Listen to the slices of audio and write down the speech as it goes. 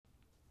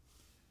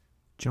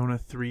Jonah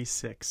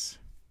 3:6.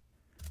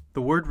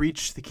 The word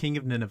reached the king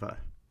of Nineveh,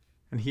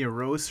 and he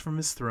arose from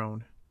his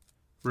throne,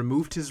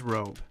 removed his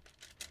robe,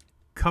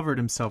 covered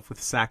himself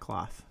with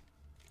sackcloth,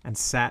 and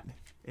sat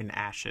in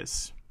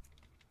ashes.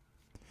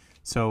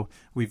 So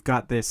we've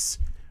got this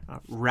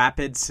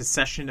rapid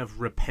succession of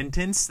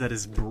repentance that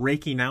is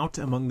breaking out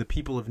among the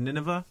people of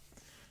Nineveh.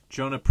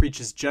 Jonah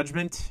preaches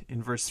judgment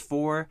in verse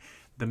 4.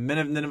 The men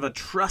of Nineveh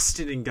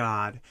trusted in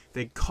God.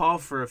 They call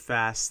for a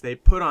fast. They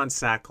put on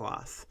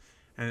sackcloth.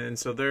 And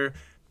so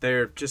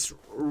they're just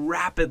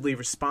rapidly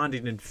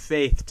responding in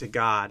faith to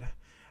God.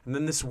 And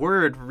then this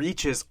word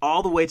reaches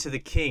all the way to the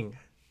king.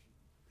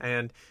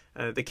 And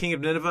the king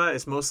of Nineveh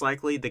is most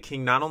likely the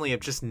king not only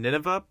of just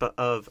Nineveh, but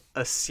of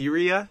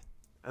Assyria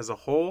as a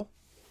whole.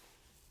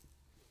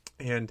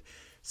 And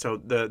so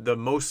the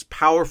most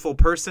powerful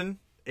person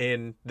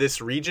in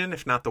this region,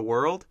 if not the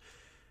world.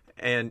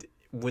 And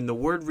when the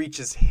word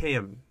reaches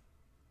him,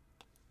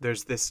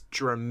 there's this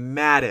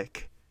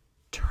dramatic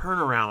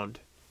turnaround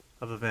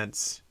of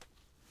events.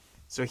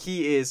 So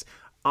he is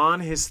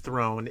on his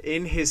throne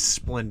in his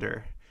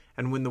splendor.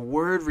 And when the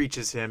word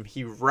reaches him,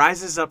 he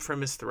rises up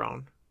from his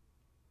throne.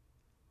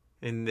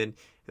 And then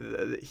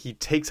he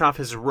takes off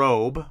his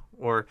robe,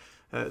 or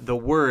the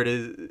word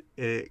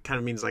it kind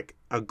of means like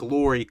a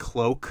glory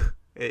cloak.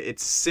 It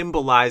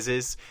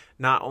symbolizes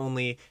not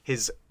only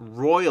his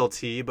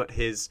royalty, but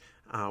his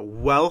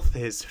wealth,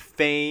 his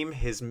fame,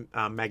 his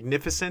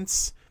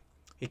magnificence.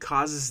 He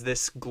causes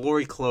this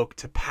glory cloak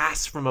to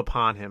pass from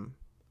upon him.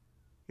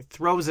 He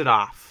throws it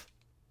off.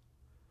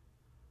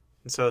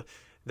 And so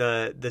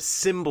the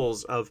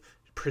symbols of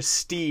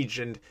prestige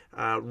and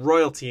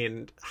royalty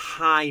and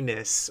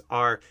highness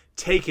are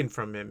taken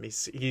from him.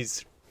 He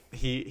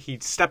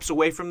steps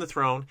away from the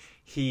throne.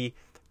 He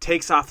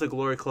takes off the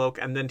glory cloak,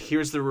 and then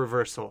here's the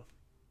reversal.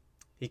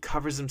 He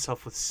covers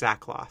himself with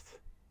sackcloth.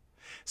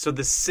 So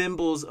the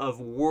symbols of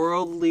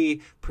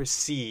worldly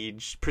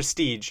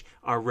prestige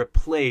are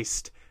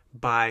replaced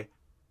by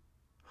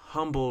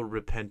humble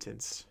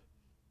repentance.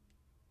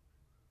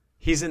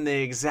 He's in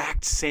the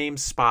exact same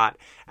spot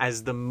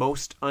as the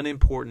most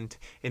unimportant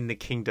in the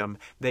kingdom.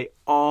 They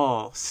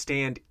all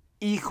stand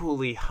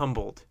equally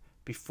humbled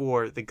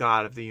before the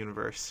God of the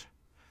universe.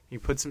 He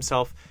puts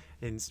himself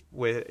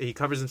he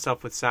covers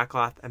himself with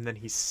sackcloth, and then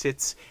he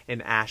sits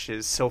in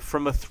ashes. So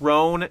from a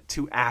throne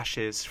to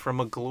ashes, from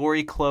a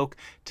glory cloak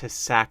to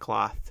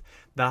sackcloth,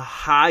 the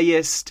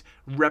highest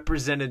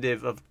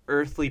representative of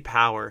earthly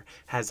power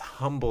has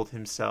humbled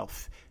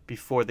himself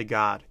before the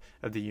God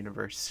of the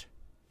universe.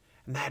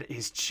 And that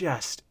is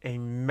just a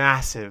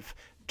massive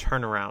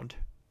turnaround.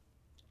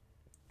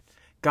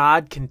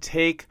 God can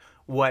take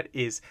what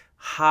is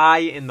high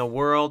in the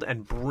world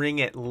and bring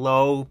it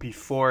low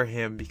before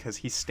him, because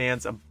he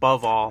stands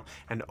above all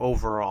and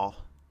over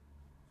all.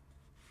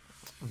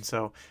 And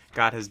so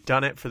God has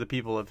done it for the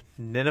people of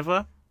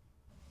Nineveh,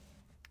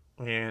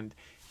 and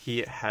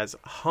he has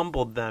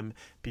humbled them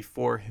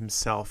before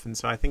himself. And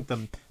so I think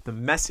the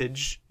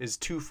message is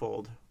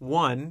twofold.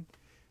 One,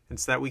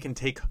 it's that we can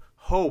take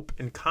hope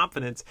and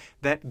confidence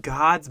that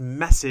God's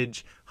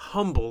message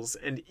humbles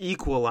and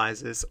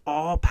equalizes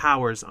all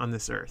powers on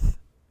this earth.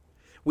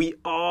 We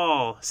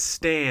all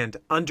stand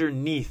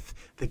underneath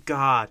the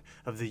God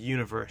of the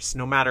universe,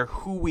 no matter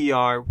who we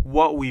are,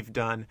 what we've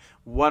done,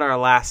 what our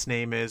last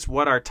name is,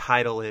 what our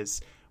title is.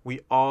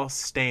 We all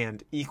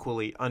stand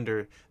equally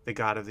under the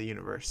God of the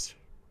universe.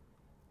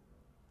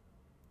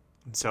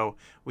 And so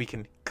we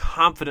can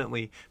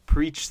confidently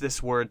preach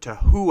this word to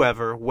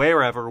whoever,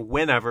 wherever,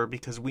 whenever,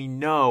 because we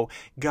know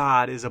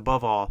God is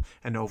above all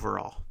and over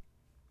all.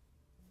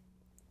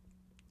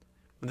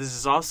 But this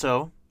is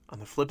also, on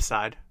the flip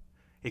side,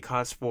 a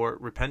cause for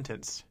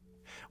repentance.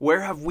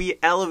 Where have we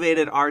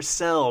elevated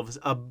ourselves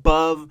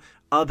above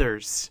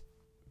others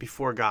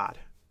before God?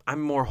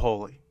 I'm more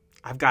holy.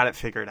 I've got it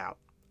figured out.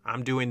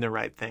 I'm doing the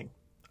right thing.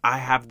 I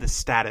have the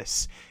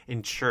status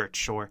in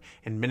church or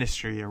in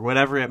ministry or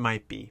whatever it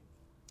might be.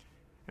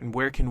 And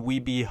where can we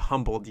be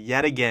humbled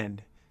yet again,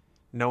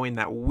 knowing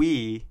that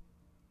we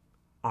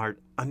are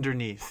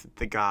underneath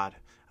the God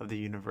of the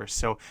universe?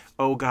 So,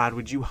 oh God,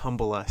 would you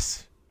humble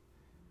us?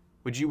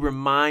 Would you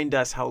remind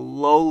us how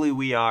lowly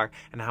we are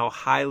and how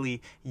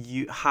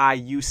high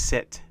you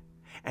sit?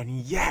 And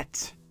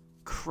yet,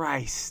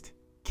 Christ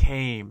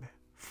came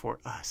for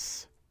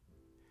us.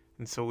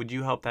 And so would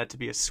you help that to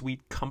be a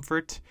sweet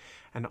comfort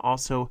and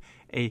also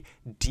a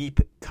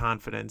deep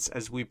confidence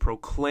as we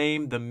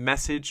proclaim the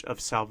message of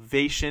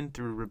salvation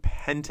through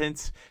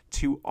repentance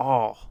to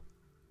all,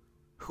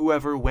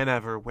 whoever,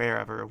 whenever,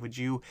 wherever. Would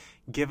you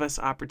give us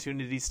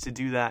opportunities to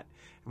do that?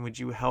 And would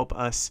you help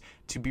us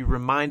to be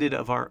reminded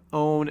of our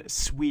own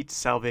sweet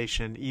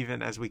salvation,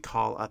 even as we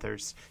call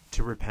others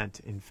to repent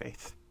in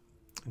faith?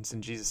 And it's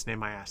in Jesus'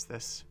 name I ask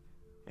this.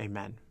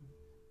 Amen.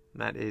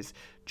 And that is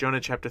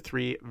Jonah chapter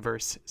 3,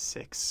 verse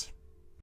 6.